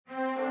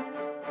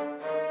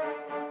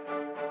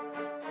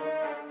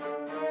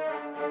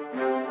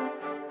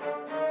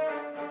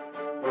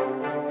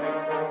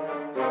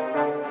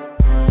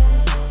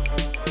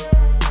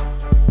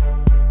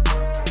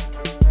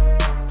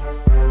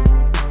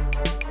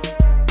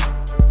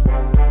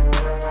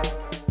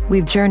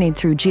We've journeyed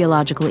through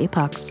geological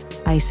epochs,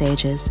 ice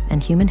ages,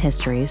 and human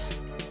histories.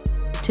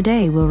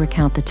 Today, we'll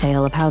recount the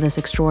tale of how this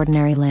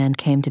extraordinary land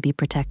came to be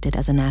protected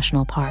as a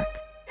national park.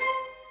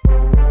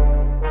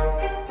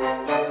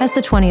 As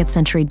the 20th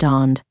century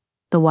dawned,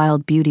 the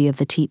wild beauty of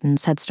the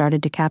Tetons had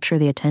started to capture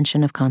the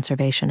attention of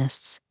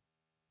conservationists.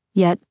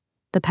 Yet,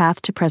 the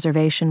path to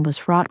preservation was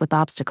fraught with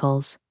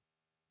obstacles.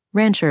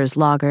 Ranchers,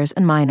 loggers,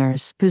 and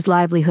miners, whose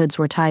livelihoods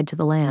were tied to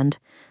the land,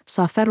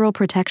 saw federal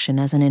protection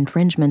as an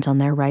infringement on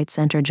their rights.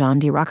 Enter John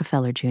D.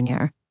 Rockefeller,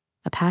 Jr.,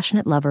 a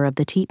passionate lover of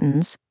the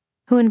Tetons,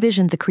 who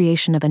envisioned the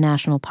creation of a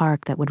national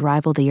park that would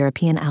rival the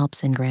European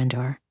Alps in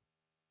grandeur.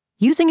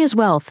 Using his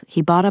wealth,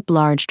 he bought up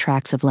large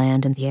tracts of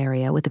land in the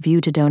area with a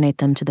view to donate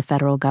them to the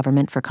federal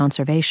government for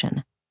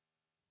conservation.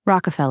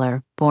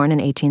 Rockefeller, born in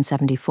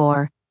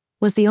 1874,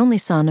 was the only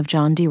son of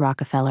John D.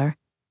 Rockefeller,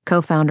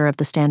 co-founder of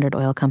the Standard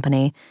Oil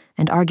Company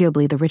and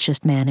arguably the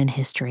richest man in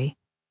history.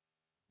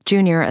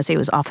 Junior, as he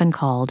was often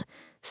called,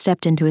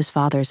 stepped into his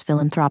father's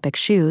philanthropic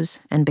shoes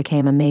and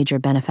became a major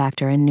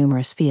benefactor in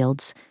numerous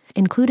fields,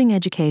 including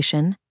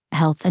education,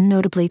 health, and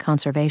notably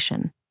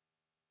conservation.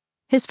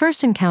 His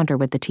first encounter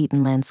with the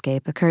Teton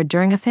landscape occurred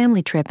during a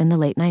family trip in the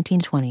late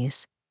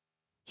 1920s.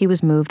 He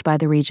was moved by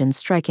the region's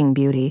striking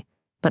beauty,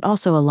 but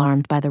also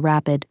alarmed by the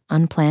rapid,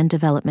 unplanned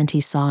development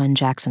he saw in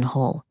Jackson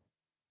Hole.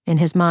 In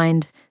his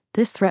mind,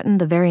 this threatened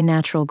the very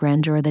natural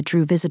grandeur that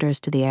drew visitors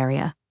to the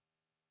area.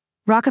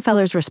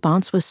 Rockefeller's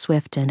response was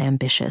swift and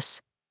ambitious.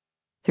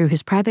 Through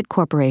his private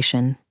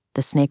corporation,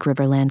 the Snake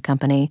River Land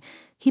Company,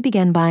 he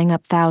began buying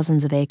up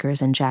thousands of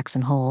acres in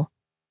Jackson Hole.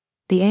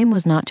 The aim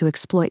was not to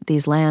exploit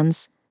these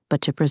lands,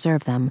 but to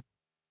preserve them.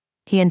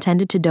 He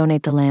intended to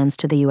donate the lands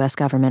to the U.S.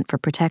 government for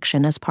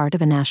protection as part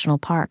of a national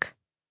park.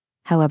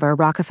 However,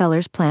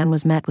 Rockefeller's plan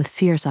was met with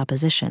fierce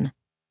opposition.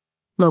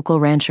 Local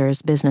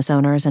ranchers, business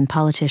owners, and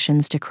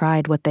politicians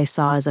decried what they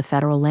saw as a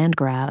federal land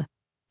grab,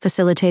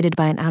 facilitated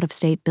by an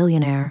out-of-state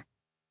billionaire.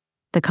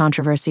 The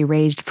controversy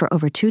raged for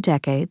over 2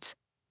 decades,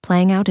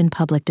 playing out in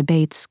public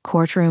debates,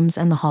 courtrooms,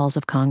 and the halls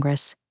of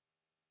Congress.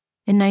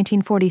 In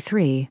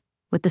 1943,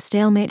 with the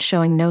stalemate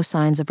showing no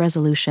signs of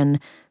resolution,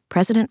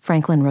 President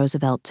Franklin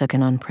Roosevelt took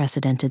an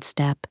unprecedented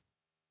step.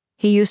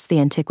 He used the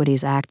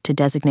Antiquities Act to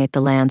designate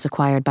the lands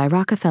acquired by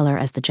Rockefeller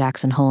as the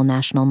Jackson Hole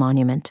National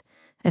Monument,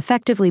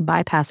 effectively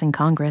bypassing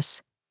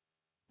Congress.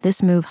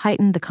 This move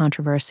heightened the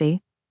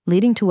controversy,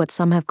 leading to what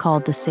some have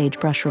called the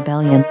Sagebrush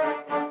Rebellion.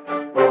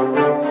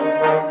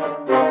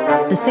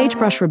 The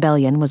Sagebrush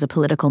Rebellion was a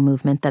political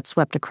movement that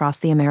swept across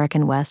the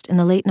American West in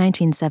the late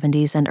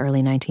 1970s and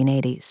early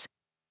 1980s.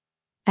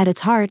 At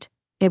its heart,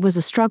 it was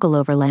a struggle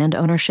over land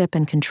ownership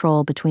and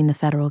control between the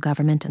federal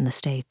government and the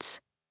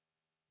states.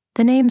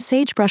 The name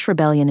Sagebrush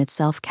Rebellion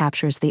itself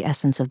captures the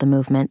essence of the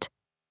movement.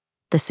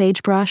 The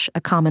sagebrush, a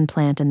common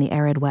plant in the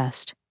arid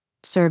West,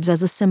 serves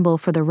as a symbol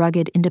for the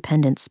rugged,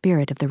 independent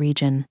spirit of the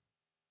region.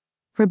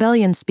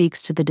 Rebellion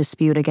speaks to the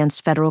dispute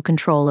against federal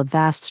control of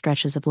vast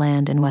stretches of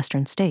land in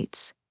western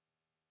states.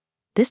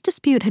 This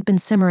dispute had been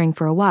simmering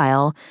for a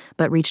while,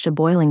 but reached a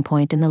boiling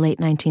point in the late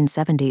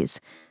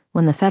 1970s,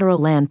 when the Federal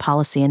Land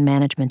Policy and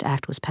Management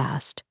Act was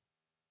passed.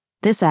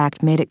 This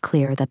act made it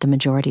clear that the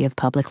majority of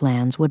public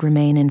lands would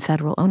remain in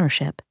federal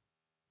ownership.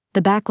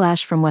 The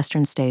backlash from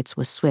western states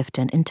was swift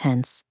and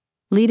intense,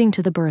 leading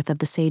to the birth of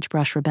the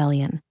Sagebrush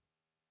Rebellion.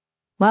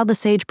 While the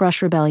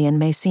Sagebrush Rebellion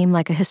may seem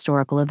like a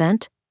historical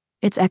event,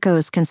 its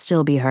echoes can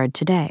still be heard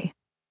today.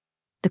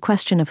 The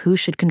question of who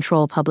should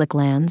control public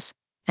lands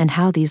and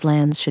how these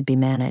lands should be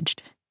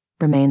managed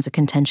remains a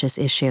contentious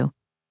issue.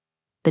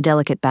 The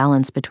delicate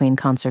balance between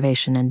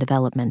conservation and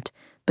development,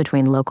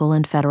 between local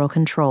and federal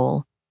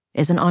control,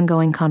 is an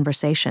ongoing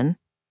conversation.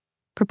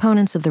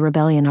 Proponents of the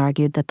rebellion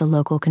argued that the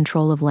local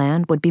control of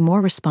land would be more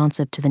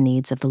responsive to the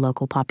needs of the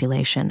local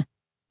population,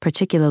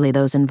 particularly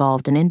those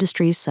involved in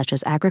industries such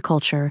as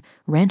agriculture,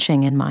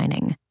 ranching, and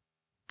mining.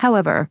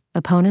 However,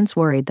 opponents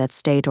worried that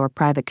state or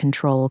private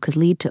control could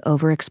lead to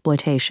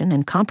overexploitation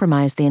and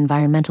compromise the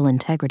environmental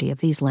integrity of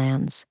these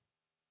lands.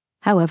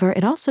 However,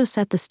 it also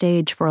set the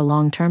stage for a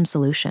long-term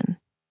solution.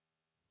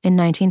 In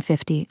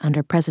 1950,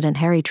 under President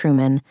Harry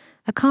Truman,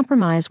 a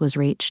compromise was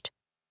reached.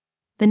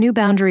 The new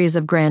boundaries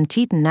of Grand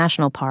Teton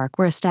National Park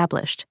were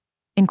established,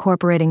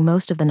 incorporating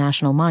most of the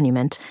national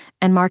monument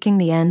and marking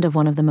the end of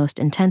one of the most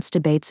intense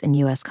debates in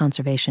U.S.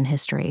 conservation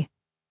history.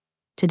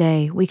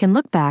 Today, we can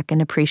look back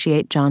and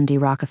appreciate John D.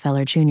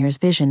 Rockefeller Jr.'s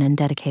vision and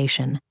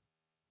dedication.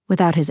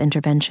 Without his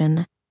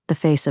intervention, the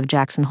face of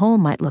Jackson Hole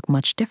might look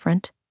much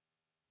different.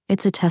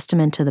 It's a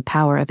testament to the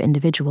power of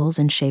individuals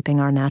in shaping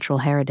our natural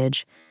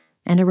heritage,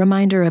 and a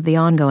reminder of the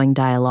ongoing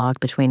dialogue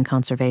between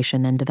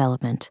conservation and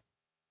development.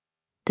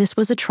 This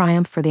was a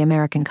triumph for the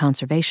American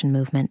conservation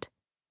movement.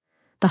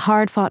 The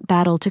hard-fought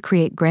battle to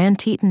create Grand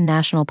Teton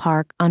National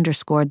Park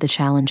underscored the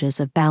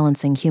challenges of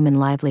balancing human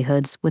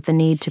livelihoods with the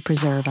need to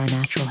preserve our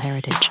natural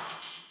heritage.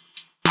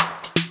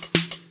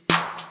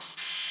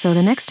 So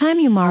the next time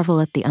you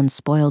marvel at the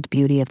unspoiled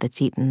beauty of the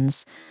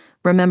Tetons,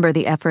 remember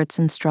the efforts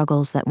and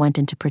struggles that went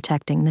into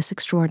protecting this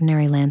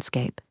extraordinary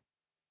landscape.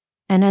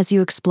 And as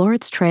you explore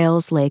its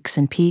trails, lakes,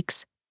 and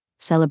peaks,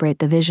 celebrate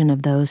the vision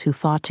of those who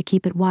fought to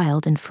keep it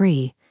wild and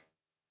free.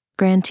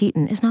 Grand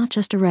Teton is not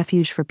just a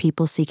refuge for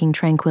people seeking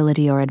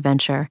tranquility or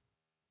adventure.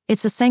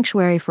 It's a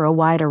sanctuary for a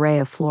wide array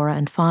of flora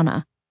and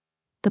fauna.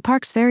 The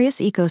park's various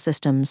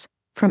ecosystems,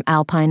 from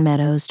alpine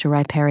meadows to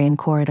riparian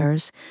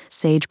corridors,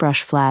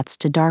 sagebrush flats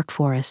to dark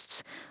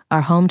forests,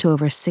 are home to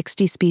over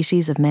 60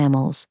 species of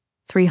mammals,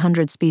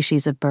 300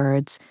 species of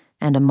birds,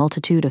 and a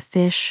multitude of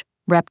fish,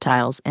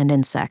 reptiles, and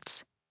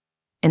insects.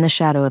 In the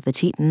shadow of the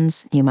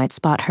Tetons, you might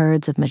spot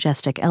herds of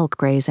majestic elk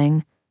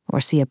grazing,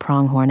 or see a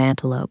pronghorn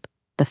antelope,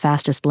 the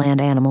fastest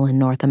land animal in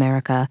North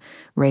America,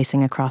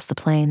 racing across the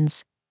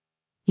plains.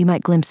 You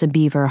might glimpse a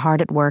beaver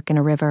hard at work in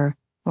a river,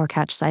 or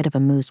catch sight of a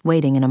moose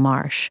wading in a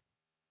marsh.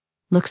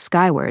 Look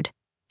skyward,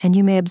 and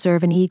you may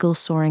observe an eagle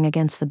soaring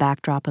against the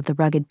backdrop of the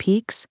rugged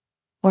peaks,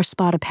 or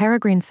spot a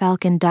peregrine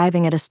falcon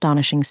diving at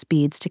astonishing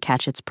speeds to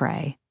catch its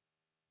prey.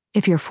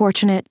 If you're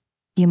fortunate,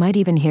 you might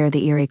even hear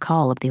the eerie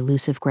call of the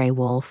elusive gray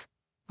wolf,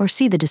 or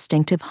see the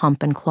distinctive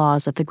hump and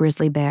claws of the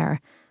grizzly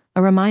bear,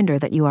 a reminder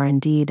that you are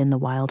indeed in the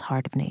wild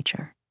heart of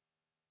nature.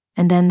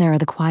 And then there are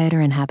the quieter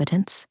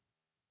inhabitants,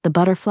 the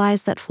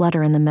butterflies that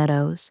flutter in the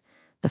meadows,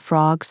 the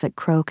frogs that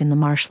croak in the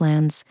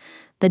marshlands,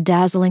 the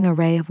dazzling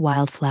array of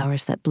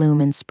wildflowers that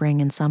bloom in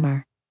spring and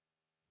summer.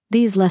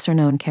 These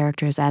lesser-known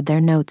characters add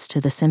their notes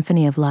to the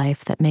symphony of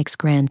life that makes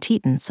Grand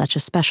Teton such a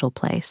special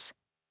place.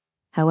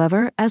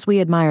 However, as we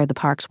admire the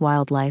park's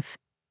wildlife,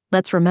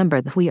 let's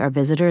remember that we are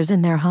visitors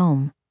in their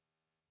home.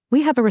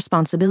 We have a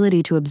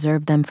responsibility to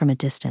observe them from a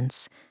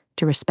distance,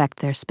 to respect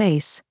their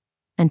space,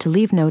 and to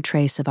leave no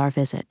trace of our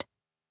visit.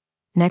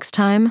 Next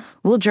time,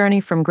 we'll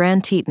journey from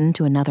Grand Teton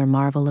to another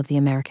marvel of the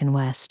American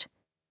West,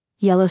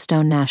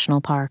 Yellowstone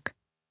National Park.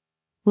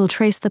 We'll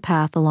trace the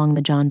path along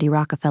the John D.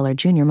 Rockefeller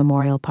Jr.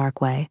 Memorial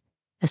Parkway,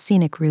 a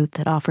scenic route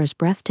that offers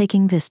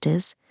breathtaking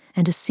vistas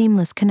and a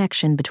seamless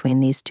connection between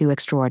these two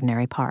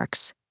extraordinary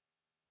parks.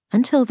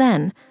 Until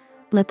then,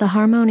 let the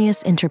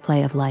harmonious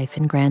interplay of life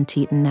in Grand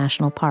Teton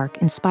National Park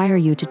inspire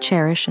you to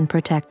cherish and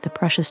protect the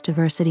precious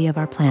diversity of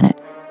our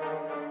planet.